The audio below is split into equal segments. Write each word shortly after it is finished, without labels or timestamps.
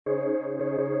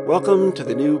Welcome to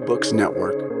the New Books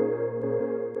Network.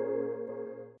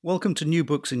 Welcome to New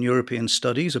Books in European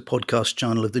Studies, a podcast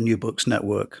channel of the New Books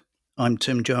Network. I'm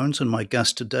Tim Jones, and my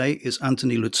guest today is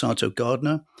Anthony Luzzatto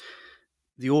Gardner,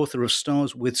 the author of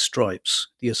Stars with Stripes,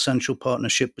 the essential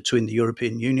partnership between the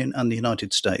European Union and the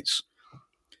United States.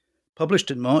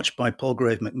 Published in March by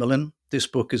Palgrave Macmillan, this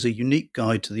book is a unique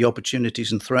guide to the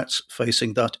opportunities and threats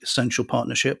facing that essential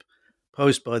partnership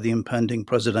posed by the impending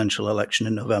presidential election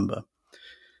in November.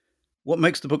 What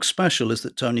makes the book special is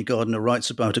that Tony Gardner writes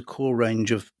about a core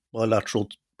range of bilateral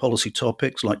policy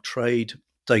topics like trade,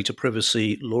 data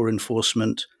privacy, law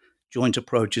enforcement, joint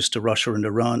approaches to Russia and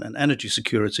Iran, and energy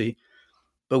security,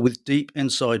 but with deep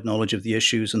inside knowledge of the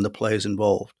issues and the players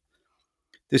involved.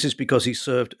 This is because he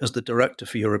served as the Director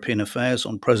for European Affairs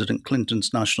on President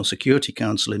Clinton's National Security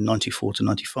Council in 94 to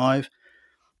 95,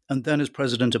 and then as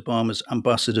President Obama's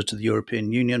ambassador to the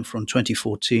European Union from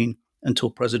 2014 until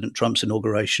President Trump's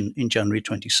inauguration in January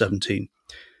 2017.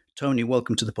 Tony,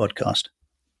 welcome to the podcast.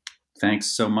 Thanks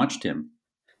so much, Tim.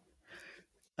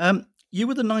 You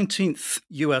were the 19th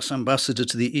US ambassador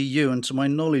to the EU, and to my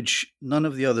knowledge, none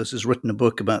of the others has written a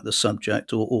book about the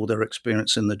subject or their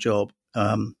experience in the job.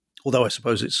 Although I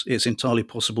suppose it's entirely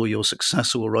possible your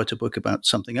successor will write a book about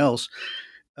something else.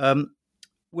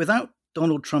 Without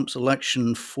Donald Trump's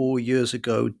election 4 years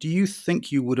ago, do you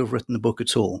think you would have written the book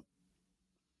at all?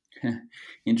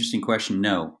 Interesting question.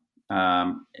 No.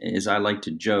 As I like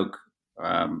to joke,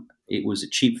 it was a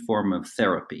cheap form of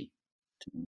therapy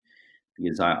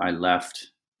because I left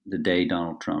the day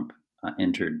Donald Trump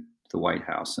entered the White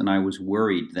House. And I was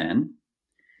worried then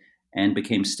and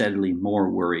became steadily more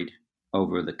worried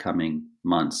over the coming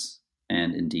months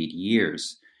and indeed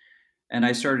years. And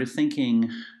I started thinking,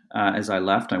 as I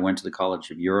left, I went to the College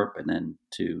of Europe and then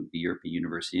to the European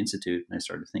University Institute. And I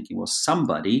started thinking, well,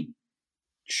 somebody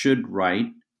should write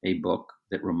a book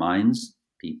that reminds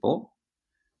people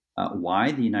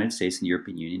why the United States and the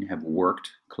European Union have worked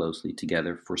closely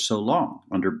together for so long,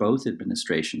 under both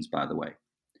administrations, by the way.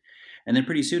 And then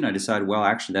pretty soon I decided, well,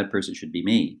 actually, that person should be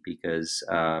me because,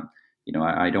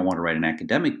 I don't want to write an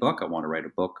academic book. I want to write a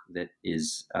book that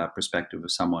is a perspective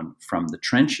of someone from the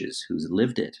trenches who's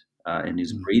lived it and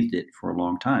who's breathed it for a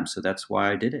long time. So that's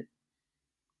why I did it.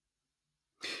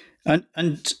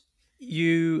 And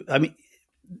you,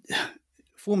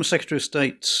 former Secretary of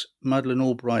State Madeleine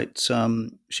Albright,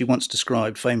 she once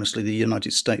described famously the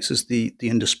United States as the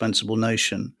indispensable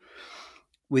nation.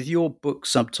 With your book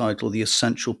subtitle, The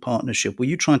Essential Partnership, were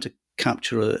you trying to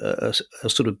capture a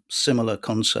sort of similar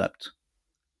concept?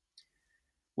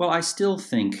 Well, I still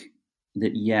think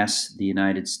that, yes, the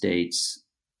United States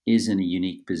is in a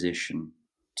unique position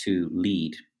to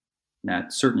lead.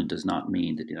 That certainly does not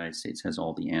mean that the United States has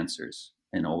all the answers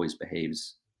and always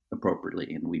behaves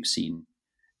appropriately. And we've seen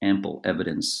ample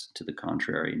evidence to the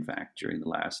contrary, in fact, during the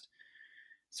last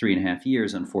 3.5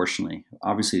 years, unfortunately.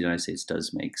 Obviously, the United States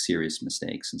does make serious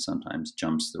mistakes and sometimes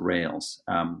jumps the rails.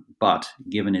 But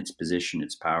given its position,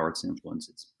 its power, its influence,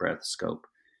 its breadth, scope,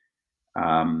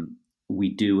 we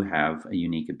do have a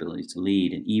unique ability to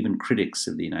lead. And even critics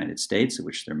of the United States, of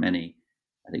which there are many,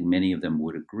 I think many of them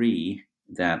would agree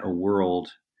that a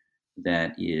world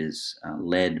that is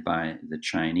led by the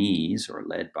Chinese or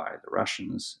led by the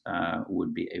Russians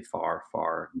would be a far,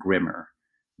 far grimmer,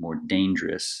 more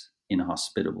dangerous,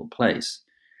 inhospitable place.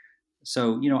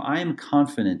 So, I am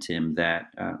confident, Tim, that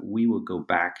we will go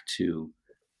back to,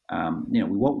 we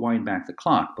won't wind back the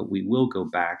clock, but we will go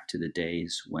back to the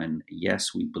days when,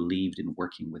 yes, we believed in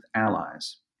working with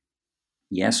allies.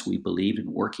 Yes, we believed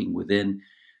in working within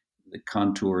the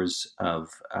contours of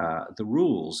the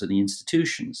rules and the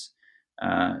institutions.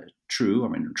 True,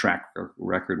 the track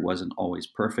record wasn't always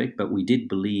perfect, but we did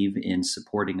believe in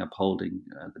supporting, upholding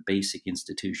the basic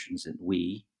institutions that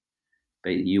we,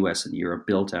 the U.S. and Europe,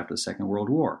 built after the Second World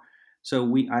War.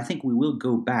 So I think we will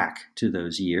go back to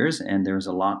those years, and there's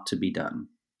a lot to be done.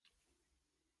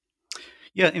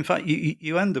 Yeah, in fact,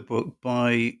 you end the book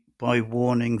by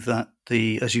warning that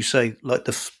as you say, like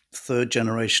the third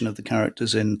generation of the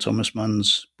characters in Thomas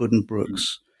Mann's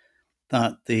Buddenbrooks,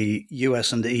 that the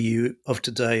US and the EU of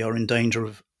today are in danger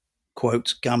of,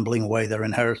 quote, gambling away their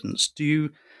inheritance. Do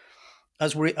you,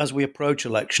 as we approach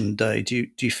election day, do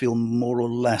you feel more or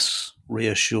less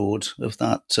reassured of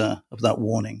that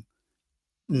warning?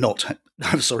 Not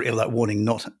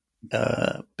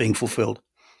being fulfilled.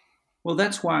 Well,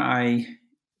 that's why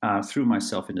I threw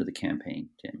myself into the campaign,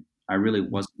 Tim. I really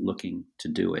wasn't looking to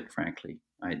do it, frankly.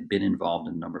 I had been involved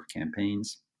in a number of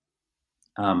campaigns,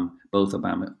 both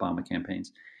Obama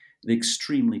campaigns,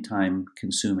 extremely time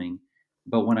consuming.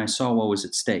 But when I saw what was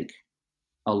at stake,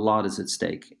 a lot is at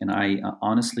stake. And I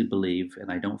honestly believe,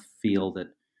 and I don't feel that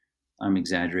I'm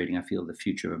exaggerating, I feel the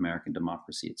future of American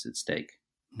democracy is at stake.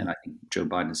 And I think Joe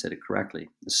Biden said it correctly.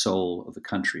 The soul of the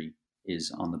country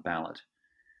is on the ballot.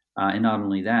 And not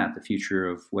only that, the future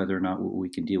of whether or not we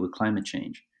can deal with climate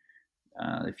change,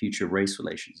 the future of race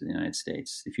relations in the United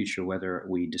States, the future of whether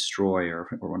we destroy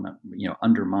or not,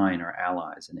 undermine our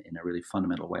allies in a really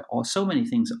fundamental way. So many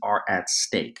things are at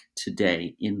stake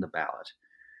today in the ballot.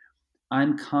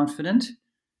 I'm confident,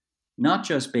 not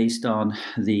just based on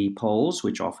the polls,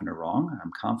 which often are wrong.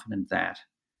 I'm confident that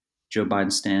Joe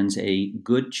Biden stands a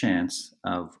good chance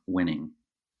of winning.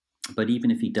 But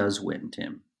even if he does win,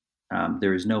 Tim,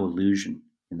 there is no illusion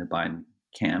in the Biden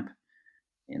camp,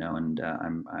 and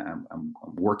I'm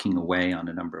working away on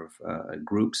a number of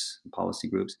groups, policy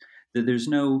groups. There's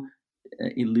no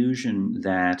illusion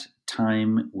that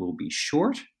time will be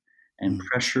short and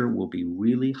pressure will be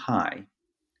really high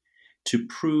to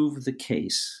prove the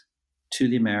case to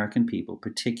the American people,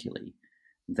 particularly,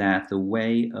 that the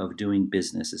way of doing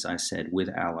business, as I said, with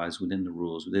allies, within the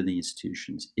rules, within the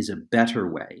institutions, is a better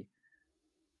way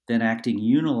than acting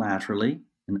unilaterally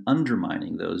and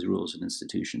undermining those rules and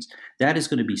institutions. That is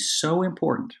going to be so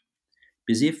important,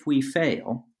 because if we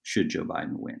fail, should Joe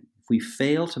Biden win, if we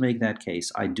fail to make that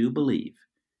case, I do believe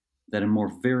that a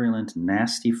more virulent,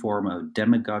 nasty form of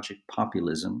demagogic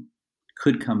populism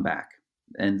could come back.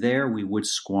 And there we would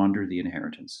squander the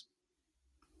inheritance.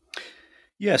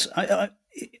 Yes,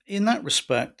 in that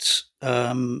respect,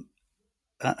 and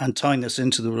tying this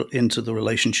into the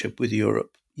relationship with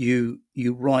Europe, you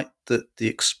write that the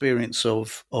experience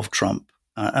of Trump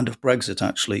and of Brexit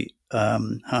actually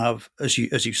have, as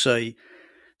you say,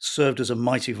 served as a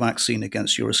mighty vaccine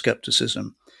against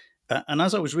Euroscepticism. And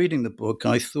as I was reading the book,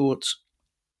 I thought,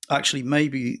 actually,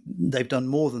 maybe they've done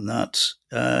more than that.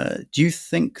 Do you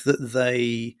think that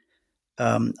they,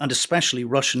 and especially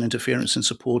Russian interference in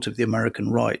support of the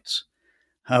American right,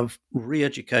 have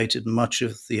re-educated much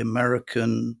of the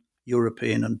American,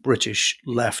 European, and British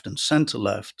left and centre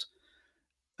left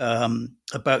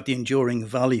about the enduring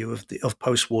value of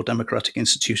post-war democratic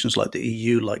institutions like the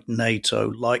EU, like NATO,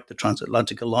 like the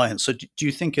Transatlantic Alliance? So, do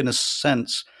you think, in a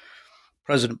sense,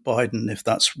 President Biden, if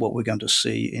that's what we're going to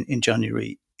see in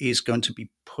January, is going to be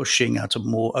pushing at a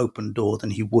more open door than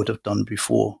he would have done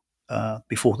before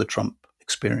the Trump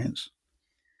experience?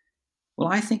 Well,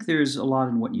 I think there's a lot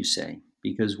in what you say,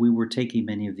 because we were taking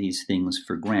many of these things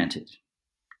for granted,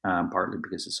 partly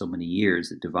because of so many years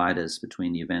that divide us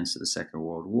between the events of the Second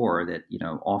World War, that,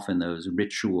 often those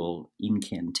ritual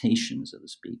incantations, so to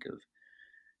speak, of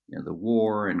the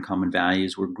war and common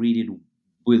values were greeted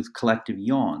with collective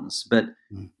yawns. But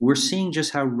we're seeing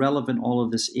just how relevant all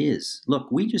of this is.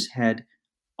 Look, we just had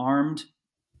armed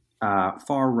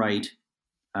far-right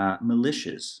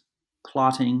militias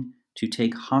plotting to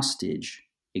take hostage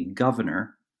a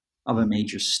governor of a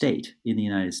major state in the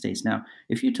United States. Now,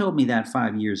 if you told me that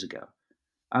 5 years ago,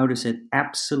 I would have said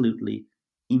absolutely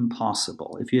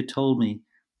impossible. If you had told me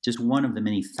just one of the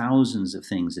many thousands of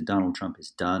things that Donald Trump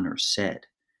has done or said,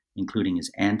 including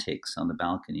his antics on the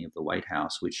balcony of the White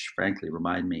House, which frankly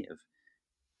remind me of,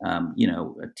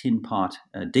 tin pot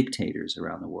dictators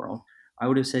around the world, I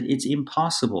would have said it's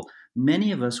impossible.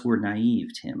 Many of us were naive,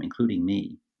 Tim, including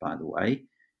me, by the way.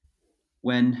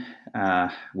 When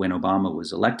Obama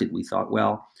was elected, we thought,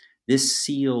 well, this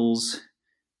seals,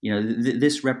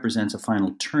 this represents a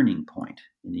final turning point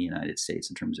in the United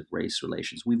States in terms of race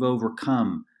relations. We've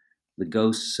overcome the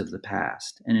ghosts of the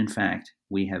past. And in fact,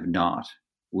 we have not.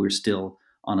 We're still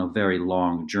on a very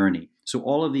long journey. So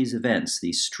all of these events,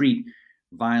 these street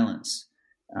violence,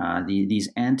 these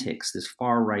antics, this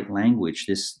far-right language,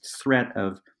 this threat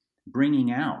of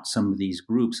bringing out some of these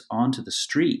groups onto the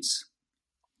streets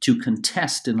to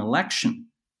contest an election.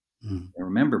 And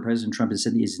remember, President Trump has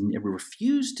said he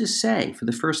refused to say, for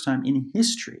the first time in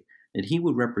history, that he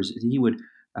would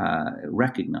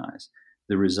recognize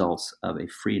the results of a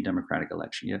free and democratic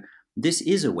election. This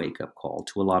is a wake-up call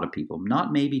to a lot of people,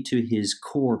 not maybe to his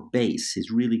core base, his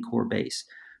really core base,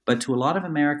 but to a lot of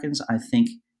Americans. I think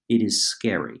it is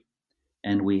scary.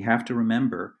 And we have to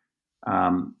remember,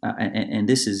 and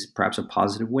this is perhaps a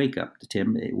positive wake-up to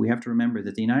Tim, we have to remember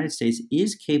that the United States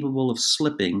is capable of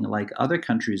slipping, like other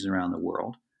countries around the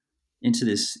world, into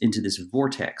this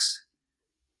vortex.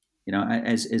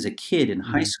 As a kid in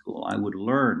high school, I would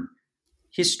learn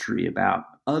history about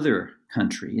other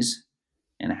countries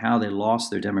and how they lost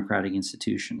their democratic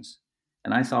institutions.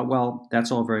 And I thought, well,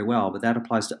 that's all very well, but that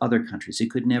applies to other countries.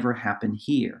 It could never happen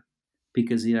here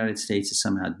because the United States is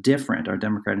somehow different. Our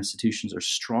democratic institutions are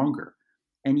stronger.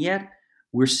 And yet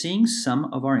we're seeing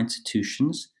some of our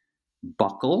institutions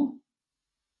buckle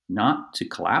not to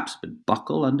collapse, but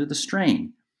buckle under the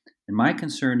strain. And my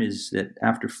concern is that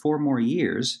after 4 more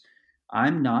years,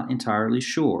 I'm not entirely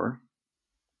sure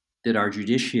that our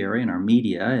judiciary and our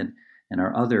media and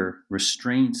our other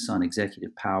restraints on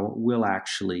executive power will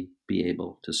actually be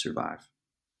able to survive.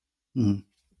 Mm.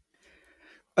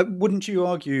 Wouldn't you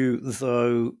argue,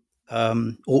 though,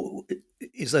 or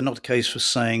is there not a case for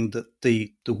saying that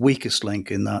the weakest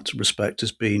link in that respect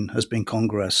has been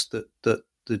Congress, that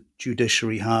the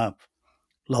judiciary have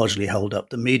largely held up,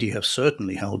 the media have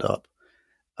certainly held up?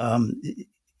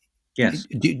 Yes.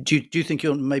 Do you think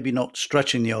you're maybe not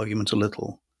stretching the argument a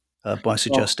little by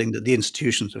suggesting that the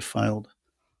institutions have failed?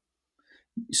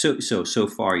 So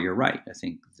far, you're right. I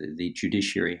think the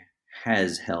judiciary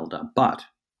has held up, but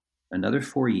another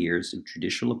 4 years of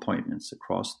judicial appointments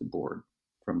across the board,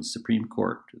 from the Supreme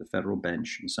Court to the federal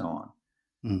bench and so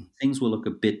on, things will look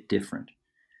a bit different.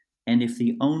 And if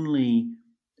the only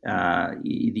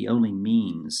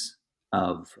means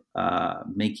of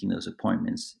making those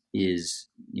appointments is,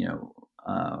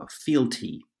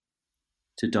 fealty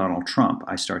to Donald Trump,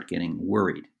 I start getting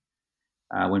worried.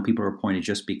 When people are appointed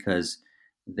just because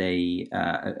they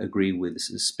agree with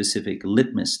specific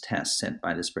litmus tests set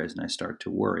by this president, I start to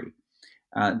worry.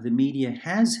 The media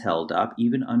has held up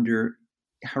even under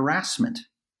harassment,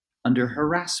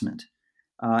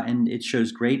 and it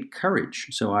shows great courage.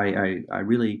 So I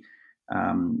really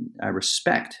I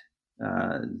respect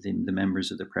the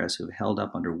members of the press who have held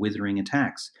up under withering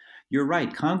attacks. You're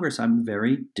right, Congress. I'm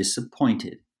very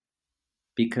disappointed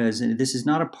because this is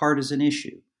not a partisan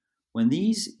issue. When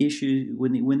these issues,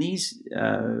 when these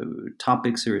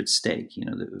topics are at stake,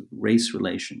 the race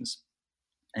relations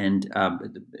and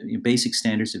the basic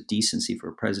standards of decency for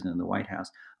a president in the White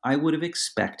House, I would have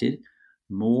expected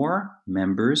more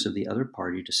members of the other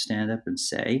party to stand up and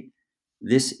say,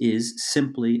 this is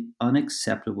simply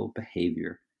unacceptable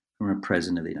behavior from a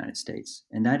president of the United States.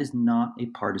 And that is not a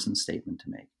partisan statement to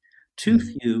make. Too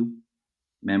few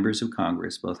members of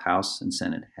Congress, both House and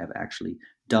Senate, have actually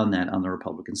done that on the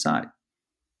Republican side.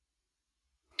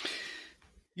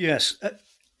 Yes.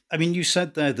 I mean, you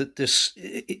said there that this,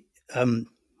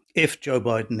 if Joe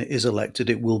Biden is elected,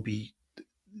 it will be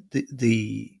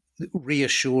the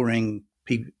reassuring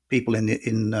people in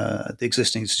the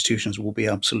existing institutions will be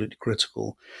absolutely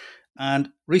critical. And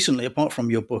recently, apart from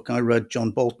your book, I read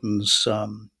John Bolton's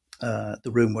The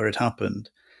Room Where It Happened.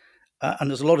 And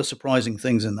there's a lot of surprising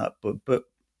things in that book. But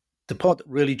the part that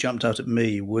really jumped out at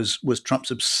me was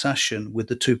Trump's obsession with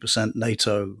the 2%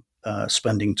 NATO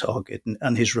spending target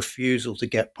and his refusal to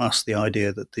get past the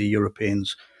idea that the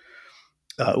Europeans,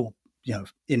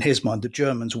 in his mind, the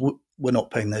Germans were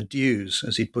not paying their dues,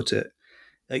 as he put it.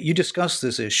 You discuss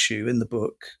this issue in the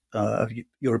book of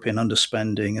European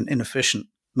underspending and inefficient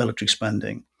military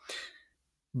spending.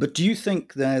 But do you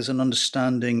think there's an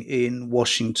understanding in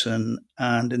Washington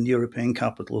and in the European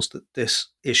capitals that this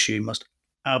issue must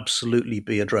absolutely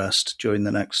be addressed during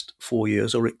the next 4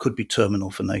 years, or it could be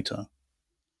terminal for NATO?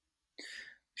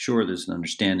 Sure, there's an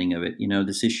understanding of it.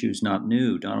 This issue is not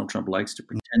new. Donald Trump likes to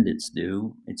pretend it's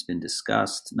new. It's been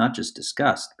discussed, not just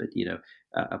discussed, but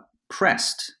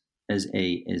pressed as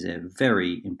a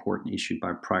very important issue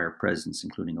by prior presidents,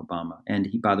 including Obama. And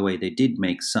by the way, they did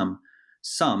make some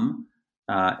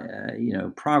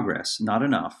progress, not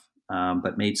enough,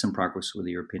 but made some progress with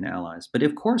the European allies. But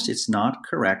of course, it's not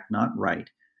correct, not right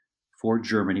for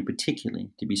Germany,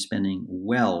 particularly, to be spending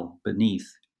well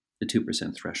beneath the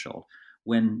 2% threshold,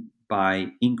 when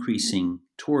by increasing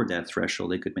toward that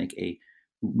threshold, they could make a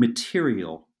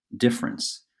material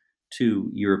difference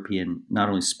to European, not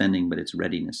only spending, but its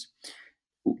readiness.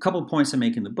 A couple of points I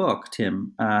make in the book,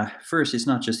 Tim. First, it's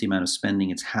not just the amount of spending,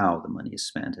 it's how the money is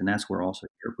spent. And that's where also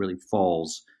Europe really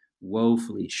falls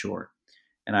woefully short.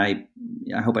 And I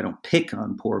hope I don't pick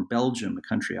on poor Belgium, a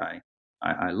country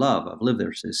I love. I've lived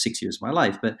there for 6 years of my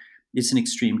life. But it's an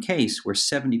extreme case where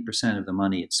 70% of the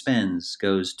money it spends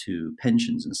goes to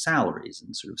pensions and salaries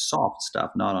and sort of soft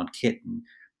stuff, not on kit and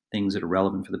things that are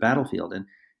relevant for the battlefield. And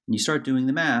you start doing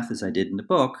the math, as I did in the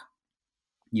book,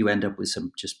 you end up with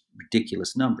some just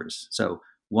ridiculous numbers. So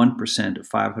 1% of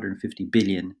 550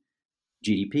 billion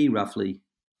GDP, roughly,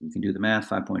 you can do the math,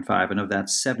 5.5, and of that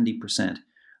 70%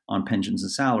 on pensions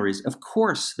and salaries. Of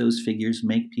course, those figures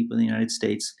make people in the United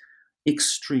States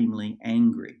extremely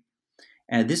angry.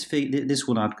 And this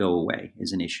will not go away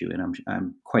as an issue, and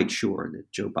I'm quite sure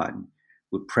that Joe Biden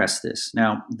would press this.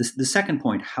 Now, the second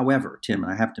point, however, Tim,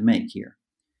 I have to make here,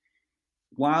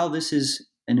 while this is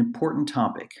an important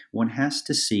topic, one has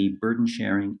to see burden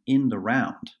sharing in the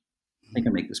round. I think I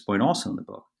make this point also in the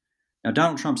book. Now,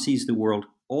 Donald Trump sees the world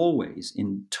always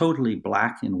in totally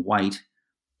black and white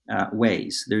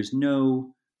ways. There's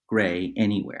no gray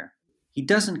anywhere. He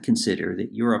doesn't consider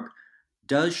that Europe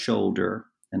does shoulder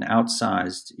an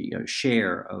outsized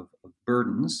share of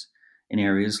burdens in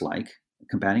areas like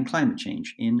combating climate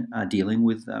change, in dealing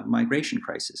with migration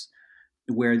crisis,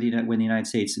 when the United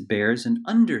States bears an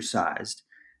undersized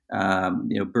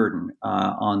burden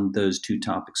on those two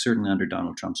topics, certainly under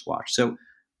Donald Trump's watch. So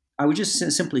I would just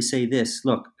simply say this: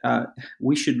 look,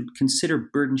 we should consider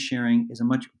burden sharing as a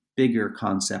much bigger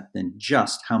concept than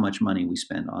just how much money we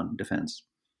spend on defense.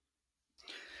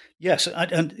 Yes,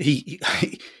 and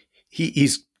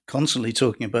he's constantly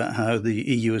talking about how the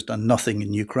EU has done nothing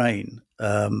in Ukraine,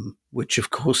 which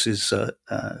of course is the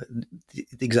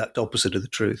exact opposite of the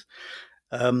truth.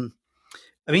 I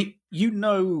mean, you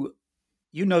know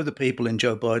the people in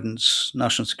Joe Biden's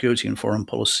national security and foreign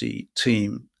policy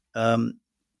team.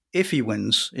 If he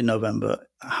wins in November,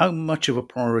 how much of a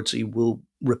priority will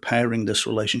repairing this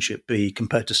relationship be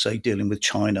compared to, say, dealing with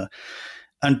China?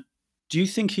 And do you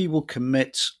think he will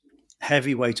commit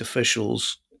heavyweight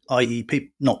officials, i.e.,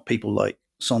 not people like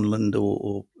Sondland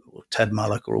or Ted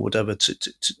Malloch or whatever,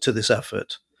 to this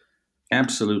effort?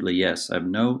 Absolutely, yes. I have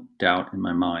no doubt in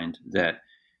my mind that,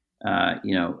 as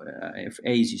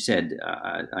you said,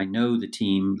 I know the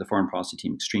team, the foreign policy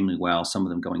team, extremely well, some of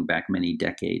them going back many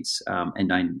decades,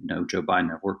 and I know Joe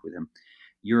Biden, I've worked with him.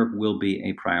 Europe will be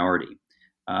a priority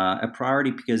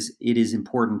because it is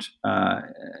important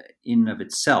in and of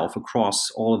itself across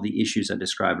all of the issues I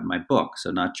describe in my book.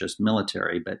 So not just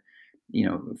military, but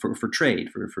for trade,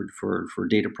 for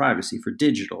data privacy, for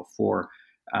digital, for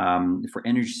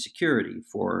energy security,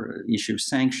 for the issue of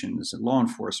sanctions and law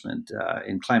enforcement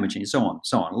and climate change, so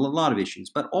on. A lot of issues.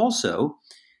 But also,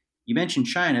 you mentioned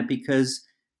China because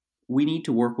we need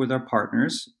to work with our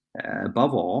partners,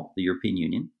 above all, the European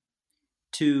Union,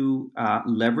 to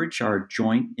leverage our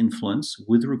joint influence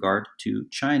with regard to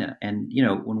China. And,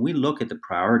 when we look at the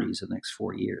priorities of the next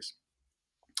 4 years,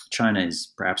 China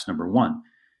is perhaps number one.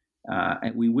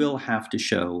 And we will have to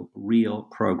show real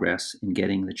progress in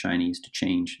getting the Chinese to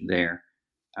change their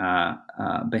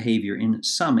behavior in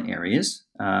some areas,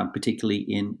 particularly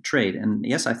in trade. And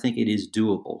yes, I think it is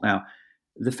doable. Now,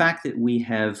 the fact that we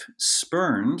have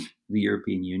spurned the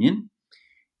European Union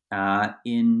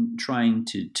in trying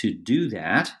to do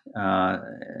that,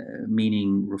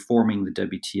 meaning reforming the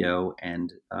WTO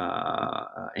and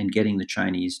getting the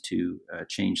Chinese to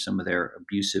change some of their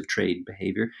abusive trade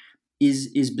behavior,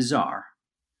 is bizarre.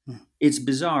 It's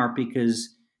bizarre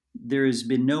because there has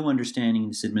been no understanding in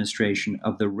this administration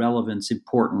of the relevance,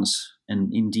 importance,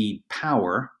 and indeed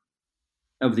power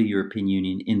of the European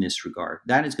Union in this regard.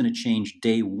 That is going to change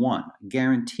day one. I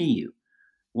guarantee you.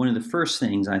 One of the first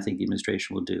things I think the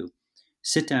administration will do,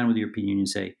 sit down with the European Union and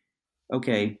say,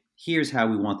 okay, here's how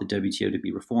we want the WTO to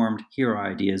be reformed. Here are our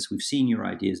ideas. We've seen your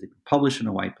ideas. They've been published in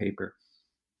a white paper.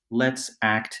 Let's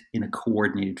act in a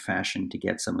coordinated fashion to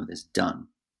get some of this done.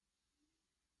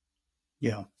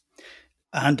 Yeah.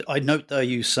 And I note there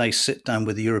you say sit down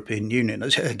with the European Union.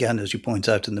 Again, as you point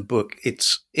out in the book,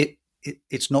 it's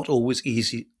not always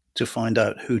easy to find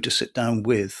out who to sit down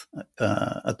with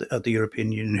at the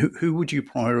European Union. Who would you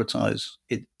prioritize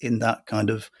in that kind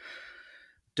of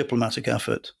diplomatic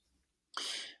effort?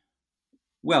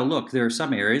 Well, look, there are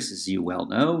some areas, as you well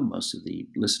know, most of the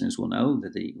listeners will know,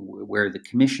 that where the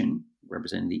Commission,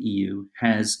 representing the EU,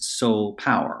 has sole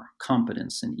power,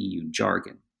 competence in EU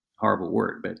jargon. Horrible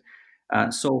word, but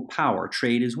sole power.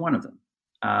 Trade is one of them.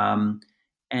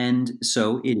 And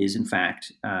so it is, in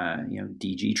fact,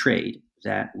 DG Trade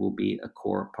that will be a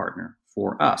core partner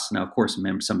for us. Now, of course,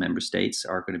 some member states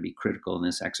are going to be critical in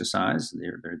this exercise.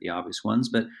 They're the obvious ones.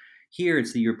 But here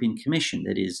it's the European Commission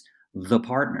that is the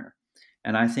partner.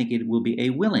 And I think it will be a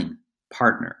willing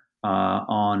partner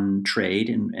on trade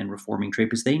and reforming trade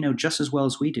because they know just as well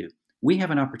as we do. We have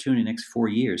an opportunity in the next 4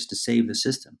 years to save the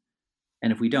system.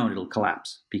 And if we don't, it'll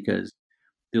collapse because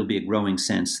there'll be a growing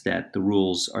sense that the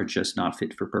rules are just not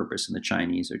fit for purpose and the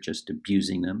Chinese are just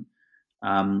abusing them.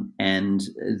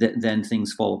 Then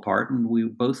things fall apart and we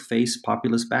both face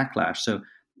populist backlash. So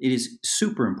it is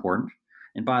super important.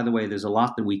 And by the way, there's a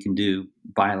lot that we can do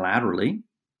bilaterally,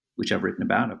 which I've written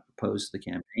about, I've proposed to the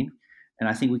campaign. And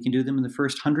I think we can do them in the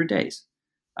first 100 days.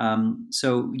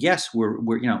 So yes, we're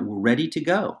ready to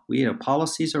go.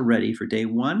 Policies are ready for day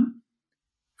one,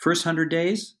 first 100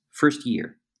 days, first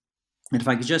year. And if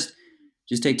I could just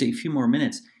take a few more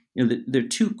minutes, there are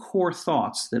two core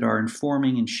thoughts that are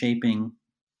informing and shaping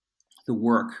the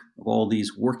work of all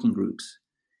these working groups.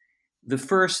 The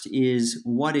first is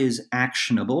what is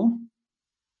actionable,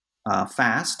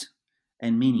 fast,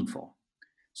 and meaningful.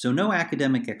 So no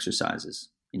academic exercises,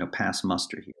 pass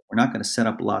muster here. We're not going to set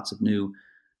up lots of new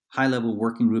high-level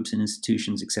working groups and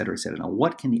institutions, et cetera, et cetera. Now,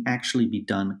 what can actually be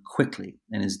done quickly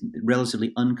and is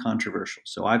relatively uncontroversial?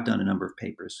 So I've done a number of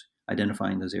papers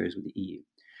identifying those areas with the EU.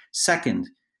 Second,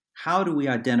 how do we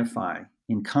identify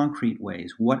in concrete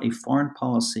ways what a foreign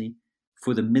policy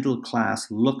for the middle class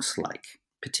looks like,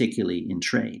 particularly in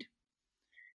trade?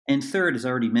 And third, as I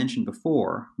already mentioned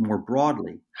before, more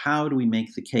broadly, how do we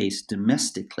make the case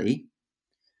domestically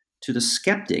to the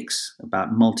skeptics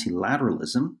about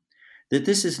multilateralism that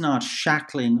this is not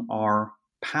shackling our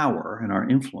power and our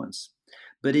influence,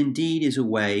 but indeed is a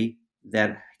way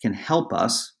that can help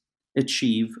us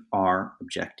achieve our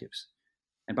objectives?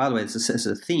 And by the way, this is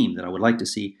a theme that I would like to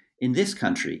see in this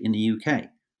country, in the UK,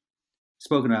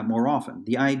 spoken about more often.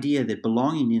 The idea that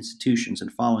belonging to institutions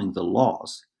and following the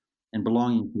laws and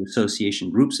belonging to association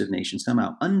groups of nations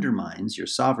somehow undermines your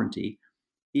sovereignty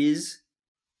is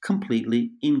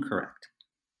completely incorrect.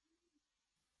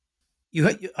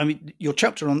 Your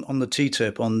chapter on the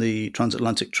TTIP, on the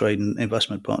Transatlantic Trade and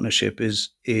Investment Partnership, is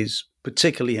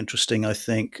particularly interesting, I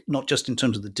think, not just in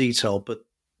terms of the detail, but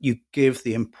you give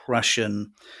the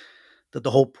impression that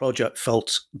the whole project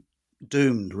felt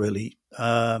doomed, really,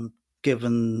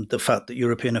 given the fact that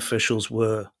European officials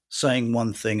were saying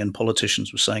one thing and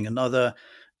politicians were saying another,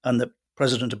 and that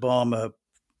President Obama,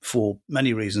 for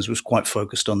many reasons, was quite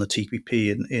focused on the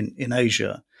TPP in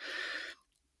Asia.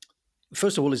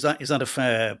 First of all, is that a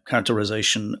fair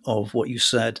characterization of what you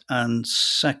said? And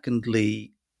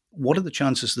secondly, what are the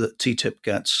chances that TTIP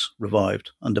gets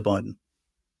revived under Biden?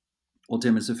 Well,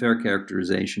 Tim, it's a fair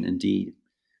characterization indeed.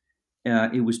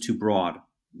 It was too broad.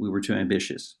 We were too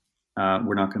ambitious.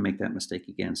 We're not going to make that mistake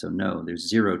again. So no, there's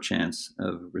zero chance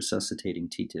of resuscitating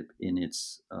TTIP in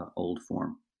its old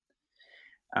form.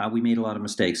 We made a lot of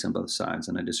mistakes on both sides,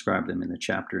 and I described them in the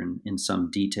chapter in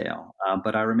some detail.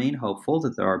 But I remain hopeful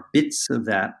that there are bits of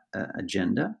that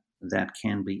agenda that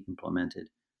can be implemented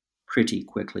pretty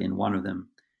quickly. And one of them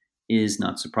is,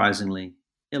 not surprisingly,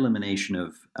 elimination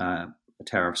of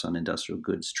tariffs on industrial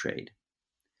goods trade,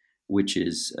 which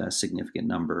is a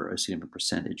significant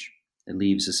percentage. It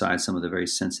leaves aside some of the very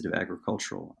sensitive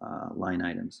agricultural line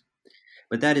items.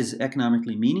 But that is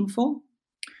economically meaningful.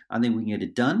 I think we can get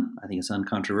it done. I think it's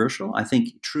uncontroversial. I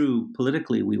think,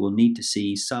 politically, we will need to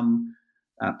see some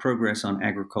progress on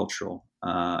agricultural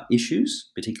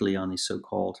issues, particularly on the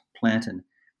so-called plant and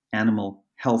animal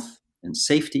health and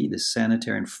safety, the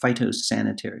sanitary and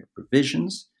phytosanitary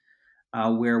provisions,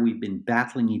 where we've been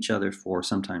battling each other for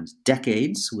sometimes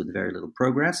decades with very little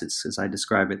progress. It's, as I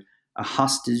describe it, a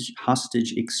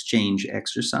hostage exchange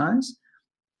exercise.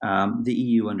 The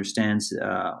EU understands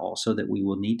also that we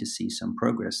will need to see some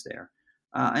progress there.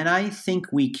 And I think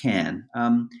we can.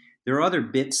 There are other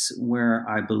bits where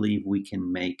I believe we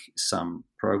can make some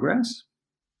progress.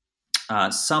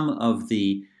 Some of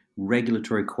the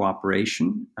regulatory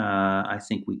cooperation, I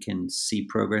think we can see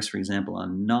progress, for example,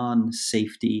 on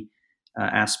non-safety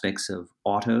aspects of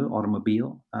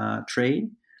automobile trade.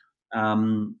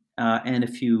 And a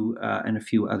few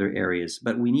other areas.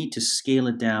 But we need to scale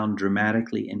it down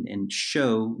dramatically and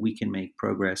show we can make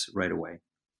progress right away.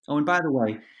 Oh, and by the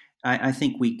way, I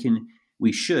think we can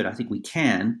resolve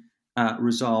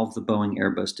the Boeing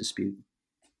Airbus dispute.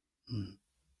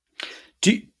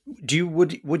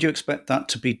 Would you expect that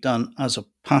to be done as a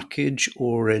package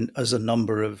or as a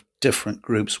number of different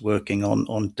groups working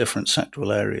on different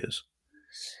sectoral areas?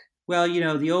 Well,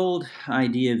 the old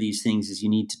idea of these things is you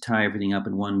need to tie everything up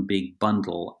in one big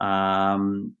bundle.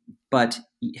 But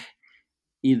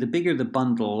the bigger the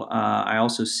bundle, I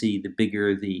also see the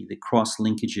bigger the cross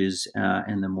linkages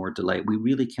and the more delay. We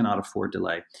really cannot afford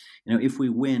delay. If we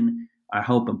win, I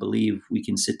hope and believe we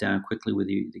can sit down quickly with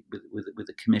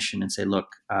the commission and say,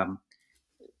 look,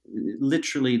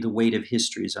 literally the weight of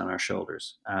history is on our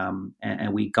shoulders,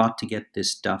 and we got to get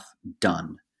this stuff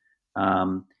done.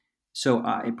 So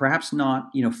perhaps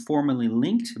not, formally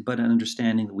linked, but an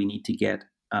understanding that we need to get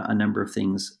a number of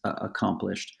things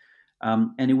accomplished.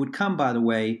 And it would come, by the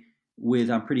way, with,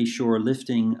 I'm pretty sure,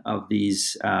 lifting of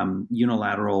these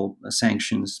unilateral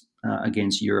sanctions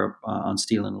against Europe on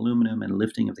steel and aluminum, and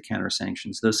lifting of the counter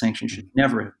sanctions. Those sanctions should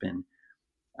never have been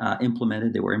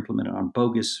implemented. They were implemented on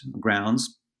bogus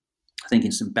grounds. I think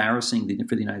it's embarrassing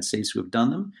for the United States to have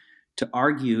done them, to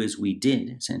argue, as we did,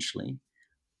 essentially,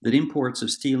 that imports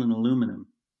of steel and aluminum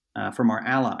from our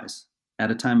allies at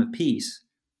a time of peace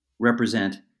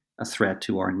represent a threat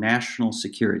to our national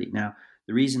security. Now,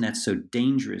 the reason that's so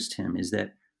dangerous, Tim, is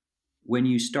that when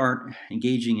you start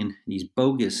engaging in these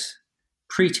bogus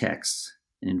pretexts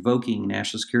and invoking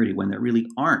national security when there really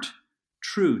aren't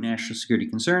true national security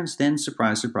concerns, then,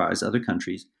 surprise, surprise, other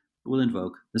countries will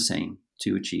invoke the same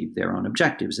to achieve their own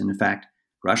objectives. And in fact,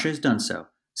 Russia has done so.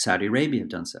 Saudi Arabia have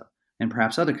done so. And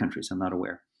perhaps other countries, I'm not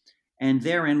aware. And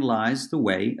therein lies the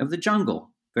way of the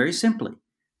jungle, very simply.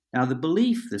 Now, the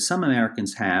belief that some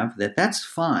Americans have that that's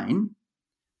fine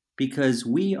because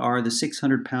we are the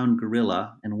 600-pound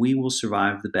gorilla and we will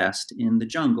survive the best in the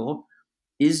jungle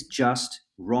is just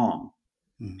wrong.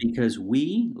 Because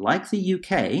we, like the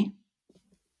UK,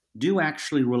 do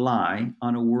actually rely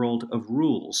on a world of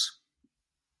rules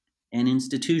and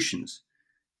institutions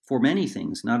for many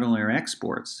things, not only our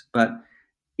exports, but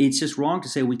it's just wrong to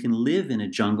say we can live in a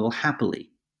jungle happily.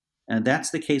 And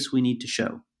that's the case we need to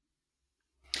show.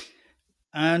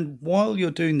 And while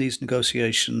you're doing these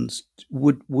negotiations,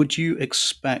 would you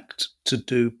expect to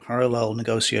do parallel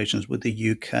negotiations with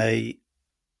the UK?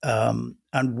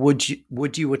 And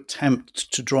would you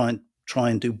attempt to try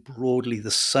and do broadly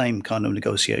the same kind of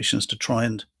negotiations to try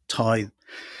and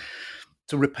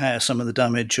to repair some of the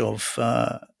damage of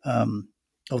the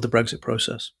Brexit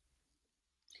process?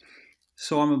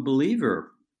 So I'm a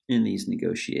believer in these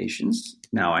negotiations.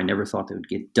 Now, I never thought they would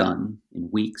get done in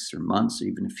weeks or months or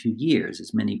even a few years,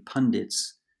 as many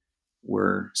pundits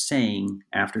were saying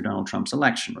after Donald Trump's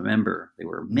election. Remember, there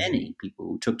were many people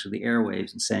who took to the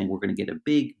airwaves and saying, we're going to get a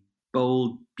big,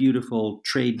 bold, beautiful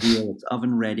trade deal. It's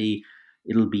oven ready.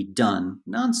 It'll be done.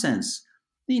 Nonsense.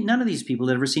 None of these people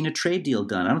had ever seen a trade deal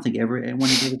done. I don't think anyone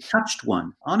had ever touched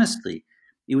one. Honestly,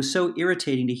 it was so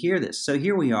irritating to hear this. So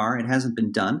here we are. It hasn't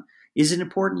been done. Is it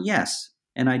important? Yes.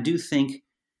 And I do think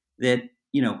that,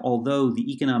 although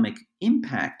the economic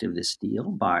impact of this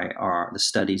deal by the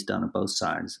studies done on both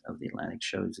sides of the Atlantic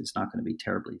shows it's not going to be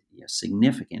terribly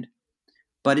significant,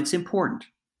 but it's important.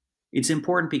 It's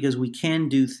important because we can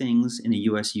do things in a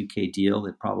US-UK deal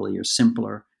that probably are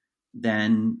simpler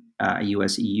than a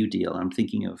US-EU deal. I'm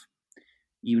thinking of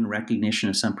even recognition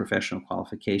of some professional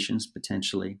qualifications,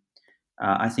 potentially.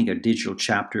 I think a digital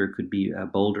chapter could be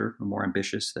bolder or more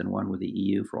ambitious than one with the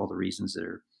EU for all the reasons that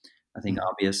are, I think,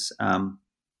 obvious.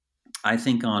 I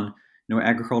think on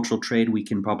agricultural trade, we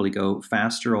can probably go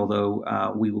faster, although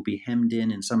we will be hemmed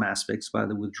in some aspects by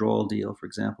the withdrawal deal, for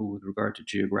example, with regard to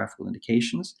geographical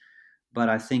indications. But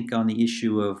I think on the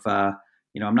issue of, I'm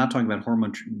not talking about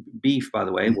hormone beef, by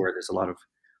the way, where there's a lot of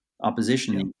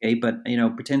opposition in the UK, but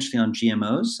potentially on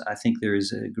GMOs, I think there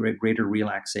is a greater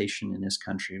relaxation in this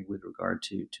country with regard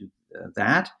to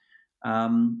that,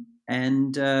 on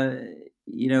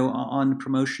the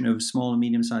promotion of small and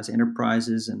medium-sized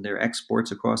enterprises and their exports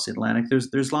across the Atlantic.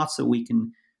 There's lots that we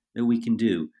can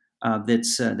do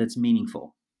that's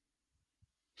meaningful.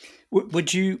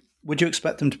 Would you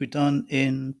expect them to be done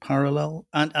in parallel?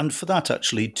 And for that,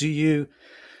 actually, do you?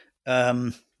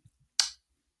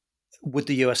 Would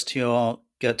the USTR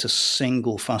get a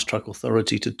single fast-track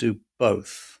authority to do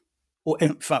both? Or,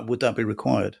 in fact, would that be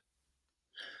required?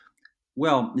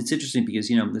 Well, it's interesting because,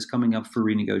 this coming up for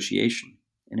renegotiation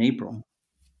in April.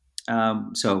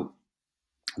 So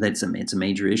it's a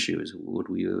major issue. Is would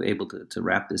we be able to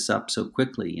wrap this up so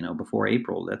quickly, before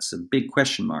April? That's a big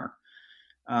question mark.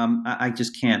 I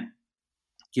just can't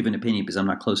give an opinion because I'm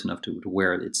not close enough to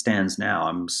where it stands now.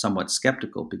 I'm somewhat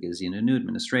skeptical because, new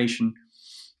administration,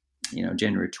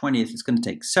 January 20th, it's going to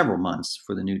take several months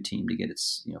for the new team to get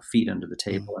its feet under the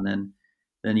table, and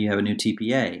then you have a new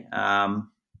TPA.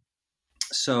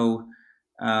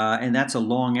 And that's a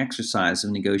long exercise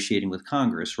of negotiating with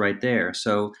Congress right there.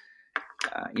 So,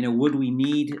 would we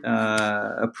need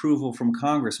approval from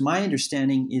Congress? My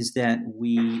understanding is that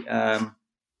we,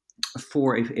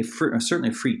 for certainly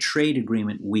a free trade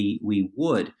agreement, we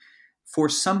would. For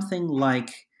something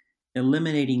like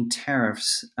eliminating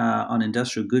tariffs on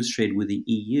industrial goods trade with the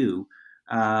EU,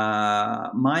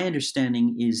 my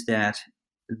understanding is that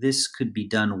this could be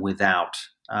done without,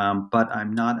 but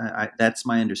I'm not. That's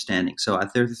my understanding. So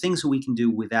there are things that we can do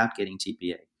without getting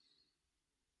TPA.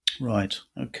 Right.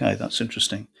 Okay, that's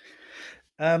interesting.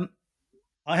 I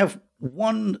have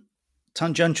one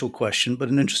tangential question, but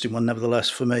an interesting one nevertheless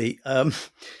for me.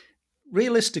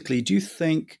 Realistically, do you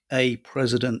think a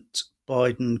President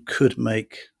Biden could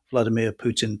make Vladimir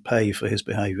Putin pay for his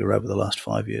behavior over the last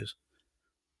 5 years?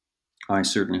 I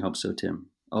certainly hope so, Tim.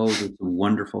 Oh, there's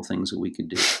wonderful things that we could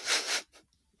do.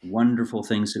 Wonderful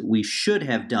things that we should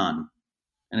have done.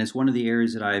 And it's one of the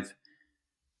areas that I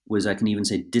can even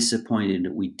say disappointed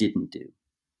that we didn't do.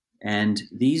 And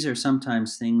these are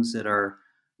sometimes things that are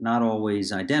not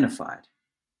always identified.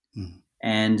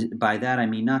 And by that, I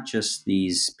mean not just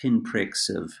these pinpricks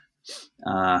of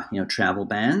travel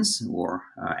bans or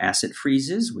asset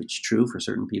freezes, which true for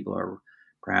certain people are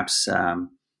perhaps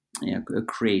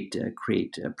create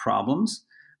problems.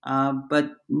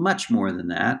 But much more than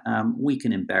that, we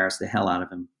can embarrass the hell out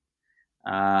of him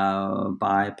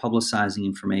by publicizing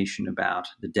information about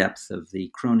the depth of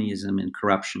the cronyism and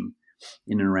corruption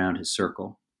in and around his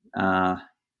circle.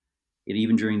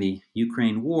 Even during the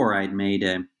Ukraine war, I'd made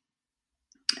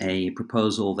a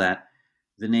proposal that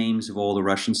the names of all the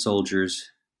Russian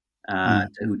soldiers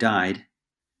who died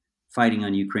fighting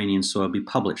on Ukrainian soil be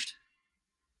published,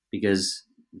 because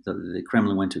the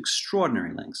Kremlin went to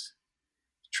extraordinary lengths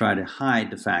to try to hide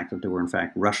the fact that there were, in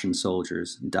fact, Russian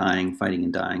soldiers fighting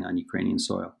and dying on Ukrainian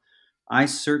soil. I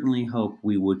certainly hope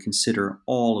we would consider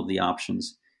all of the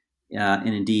options,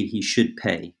 and indeed he should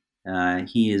pay.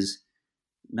 He has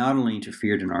not only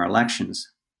interfered in our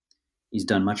elections, he's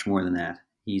done much more than that.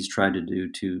 He's tried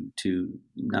to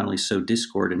not only sow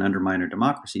discord and undermine our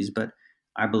democracies, but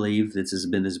I believe there's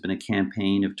been a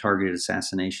campaign of targeted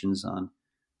assassinations on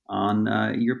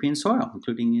European soil,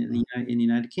 including in the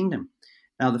United Kingdom.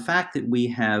 Now, the fact that we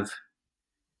have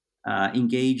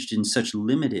engaged in such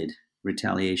limited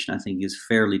retaliation, I think, is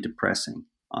fairly depressing.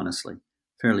 Honestly,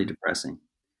 fairly depressing.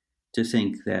 To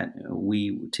think that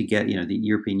the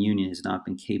European Union has not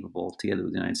been capable, together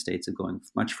with the United States, of going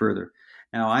much further.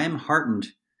 Now, I am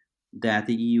heartened that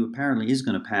the EU apparently is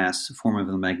going to pass a form of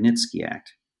the Magnitsky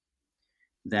Act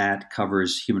that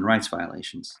covers human rights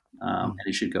violations, and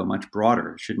it should go much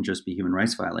broader. It shouldn't just be human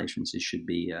rights violations. It should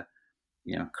be,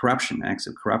 corruption, acts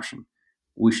of corruption.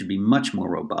 We should be much more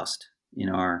robust in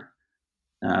our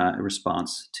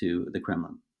response to the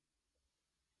Kremlin.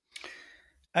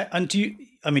 And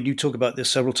you talk about this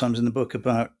several times in the book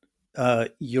about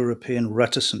European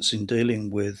reticence in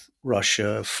dealing with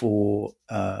Russia for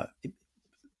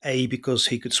A, because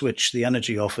he could switch the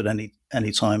energy off at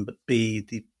any time, but B,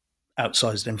 the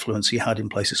outsized influence he had in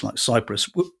places like Cyprus,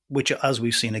 which, as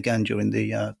we've seen again during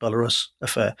the Belarus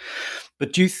affair.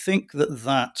 But do you think that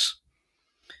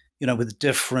with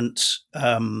different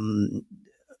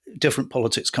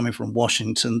politics coming from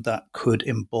Washington, that could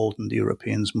embolden the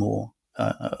Europeans more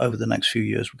over the next few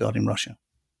years regarding Russia?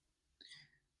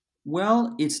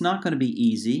 Well, it's not going to be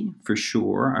easy, for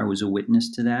sure. I was a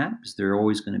witness to that, because there are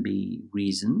always going to be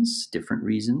reasons, different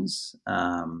reasons,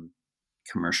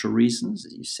 commercial reasons,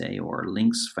 as you say, or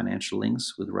financial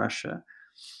links with Russia.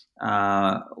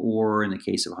 Or in the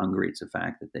case of Hungary, it's the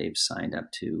fact that they've signed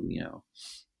up to,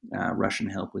 Russian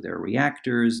help with their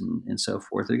reactors and so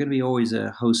forth. There are going to be always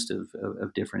a host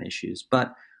of different issues.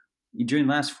 But during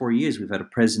the last 4 years, we've had a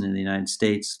president of the United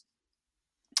States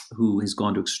who has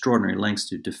gone to extraordinary lengths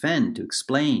to defend, to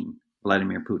explain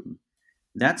Vladimir Putin.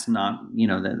 That's not,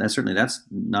 that's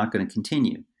not going to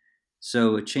continue.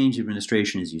 So a change of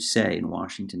administration, as you say, in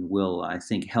Washington will, I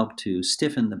think, help to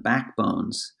stiffen the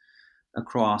backbones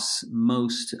across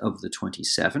most of the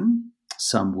 27.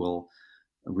 Some will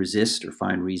resist or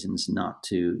find reasons not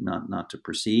to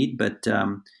proceed. But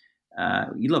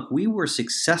look, we were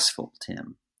successful,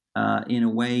 Tim, in a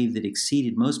way that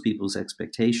exceeded most people's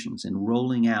expectations in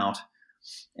rolling out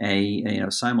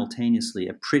simultaneously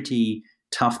a pretty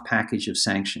tough package of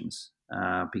sanctions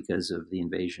because of the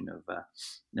invasion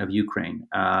of Ukraine,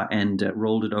 and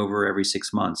rolled it over every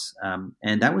 6 months.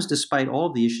 And that was despite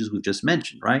all the issues we've just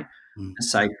mentioned, right? Mm-hmm.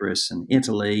 Cyprus and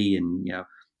Italy, and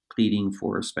pleading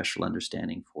for a special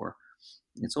understanding for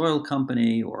its oil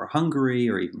company, or Hungary,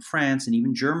 or even France, and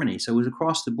even Germany. So it was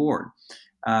across the board.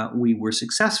 We were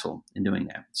successful in doing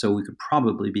that. So we could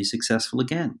probably be successful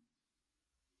again.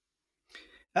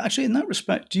 Actually, in that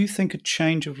respect, do you think a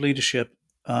change of leadership,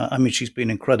 she's been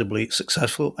incredibly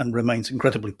successful and remains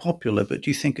incredibly popular, but do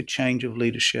you think a change of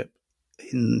leadership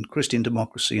in Christian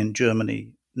democracy in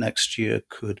Germany next year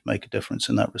could make a difference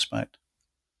in that respect?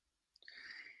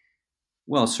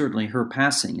 Well, certainly her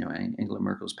passing, Angela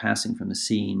Merkel's passing from the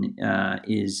scene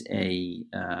is a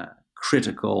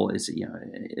critical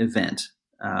event.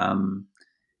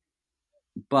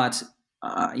 But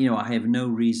I have no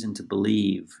reason to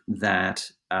believe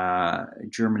that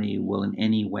Germany will in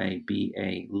any way be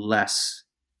a less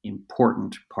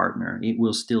important partner. It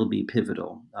will still be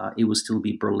pivotal. It will still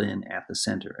be Berlin at the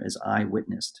center, as I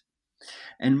witnessed.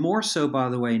 And more so, by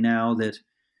the way, now that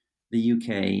the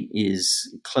UK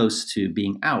is close to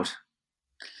being out.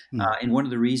 And one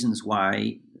of the reasons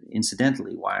why,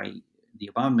 incidentally, why the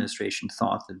Obama administration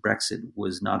thought that Brexit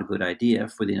was not a good idea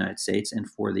for the United States and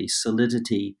for the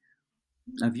solidity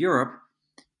of Europe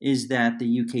is that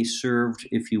the UK served,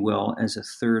 if you will, as a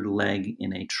third leg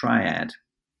in a triad,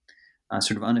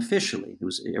 sort of unofficially.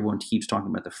 Everyone keeps talking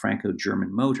about the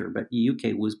Franco-German motor, but the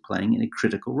UK was playing in a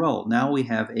critical role. Now we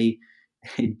have a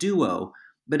duo,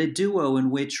 but a duo in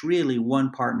which really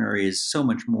one partner is so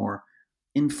much more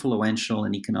influential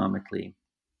and economically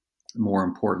more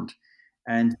important.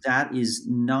 And that is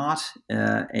not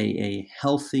a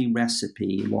healthy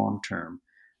recipe long term.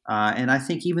 And I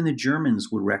think even the Germans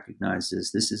would recognize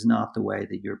this. This is not the way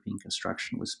that European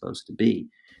construction was supposed to be.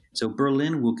 So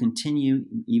Berlin will continue,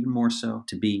 even more so,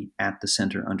 to be at the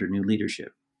center under new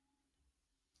leadership.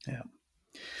 Yeah.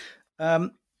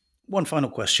 One final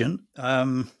question.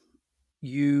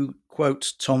 You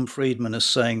quote Tom Friedman as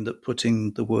saying that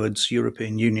putting the words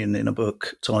European Union in a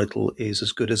book title is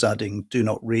as good as adding "do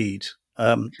not read."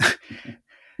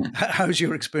 How's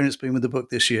your experience been with the book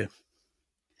this year?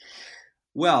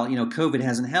 Well, COVID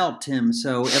hasn't helped him,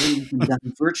 so everything's been done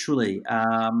virtually.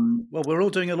 Well, we're all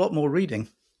doing a lot more reading.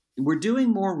 We're doing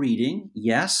more reading,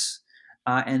 yes,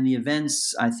 and the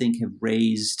events, I think, have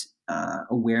raised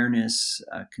awareness,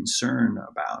 concern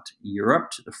about Europe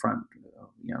to the front,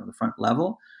 the front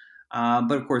level.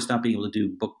 But of course, not being able to do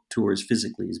book tours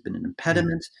physically has been an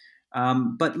impediment.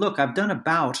 But look, I've done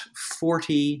about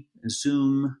 40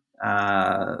 Zoom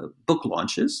book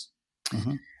launches.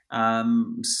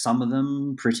 Mm-hmm. Some of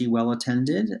them pretty well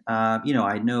attended. I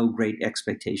had no great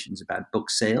expectations about book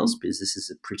sales because this is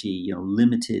a pretty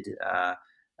limited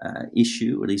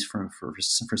issue, at least for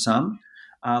some.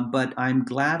 But I'm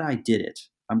glad I did it.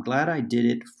 I'm glad I did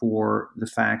it for the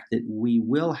fact that we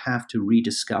will have to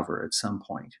rediscover at some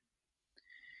point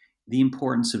the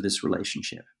importance of this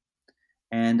relationship.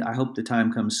 And I hope the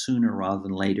time comes sooner rather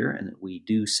than later, and that we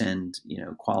do send,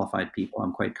 qualified people.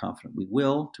 I'm quite confident we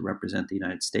will, to represent the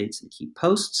United States in key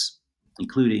posts,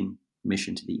 including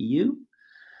mission to the EU.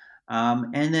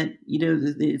 And that,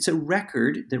 it's a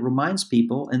record that reminds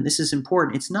people, and this is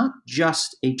important, it's not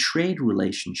just a trade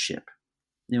relationship.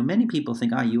 Many people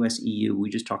think, U.S., EU, we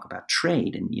just talk about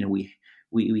trade, and,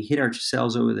 we hit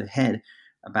ourselves over the head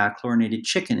about chlorinated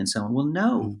chicken and so on. Well,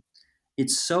 no.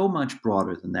 It's so much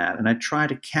broader than that, and I try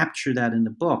to capture that in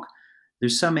the book.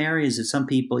 There's some areas that some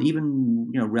people,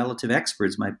 even relative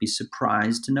experts, might be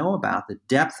surprised to know about. The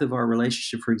depth of our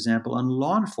relationship, for example, on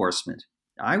law enforcement.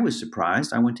 I was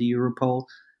surprised. I went to Europol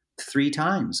 3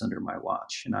 times under my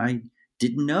watch, and I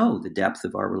didn't know the depth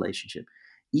of our relationship.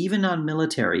 Even on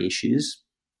military issues,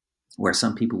 where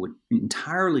some people would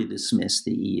entirely dismiss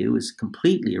the EU as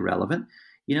completely irrelevant,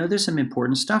 there's some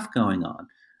important stuff going on.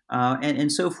 And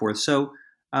so forth. So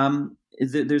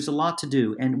there's a lot to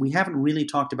do. And we haven't really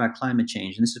talked about climate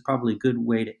change. And this is probably a good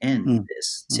way to end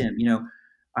this, Tim.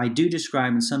 I do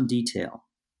describe in some detail,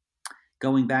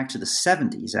 going back to the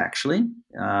 70s, actually,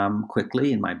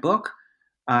 quickly in my book,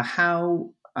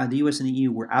 how the U.S. and the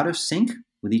EU were out of sync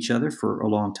with each other for a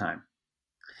long time.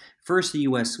 First, the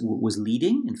U.S. was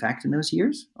leading, in fact, in those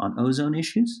years on ozone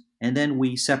issues. And then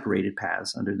we separated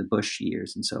paths under the Bush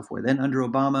years and so forth. Then under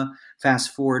Obama, fast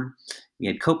forward, we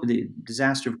had the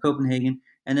disaster of Copenhagen.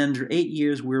 And under 8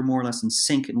 years, we were more or less in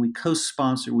sync. And we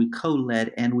co-sponsored, we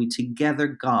co-led, and we together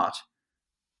got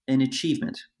an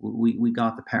achievement. We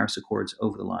got the Paris Accords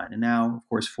over the line. And now, of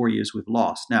course, 4 years we've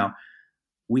lost. Now,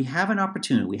 we have an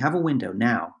opportunity. We have a window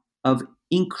now of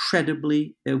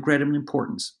incredibly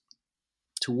importance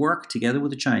to work together with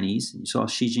the Chinese. You saw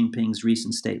Xi Jinping's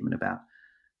recent statement about,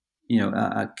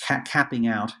 capping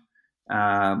out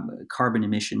carbon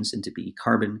emissions and to be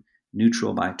carbon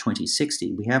neutral by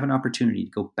 2060. We have an opportunity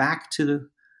to go back to the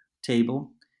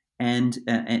table, and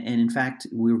in fact,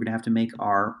 we were going to have to make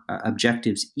our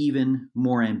objectives even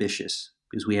more ambitious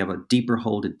because we have a deeper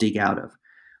hole to dig out of.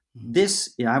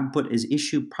 This I would put as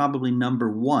issue probably number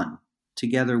 1,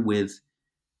 together with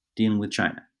dealing with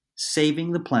China.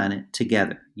 Saving the planet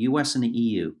together, U.S. and the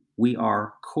EU, we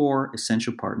are core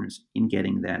essential partners in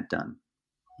getting that done.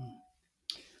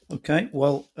 Okay,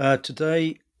 well,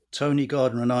 today Tony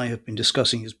Gardner and I have been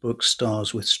discussing his book,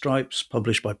 Stars with Stripes,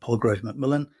 published by Palgrave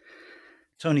Macmillan.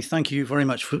 Tony, thank you very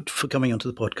much for coming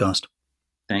onto the podcast.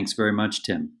 Thanks very much,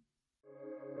 Tim.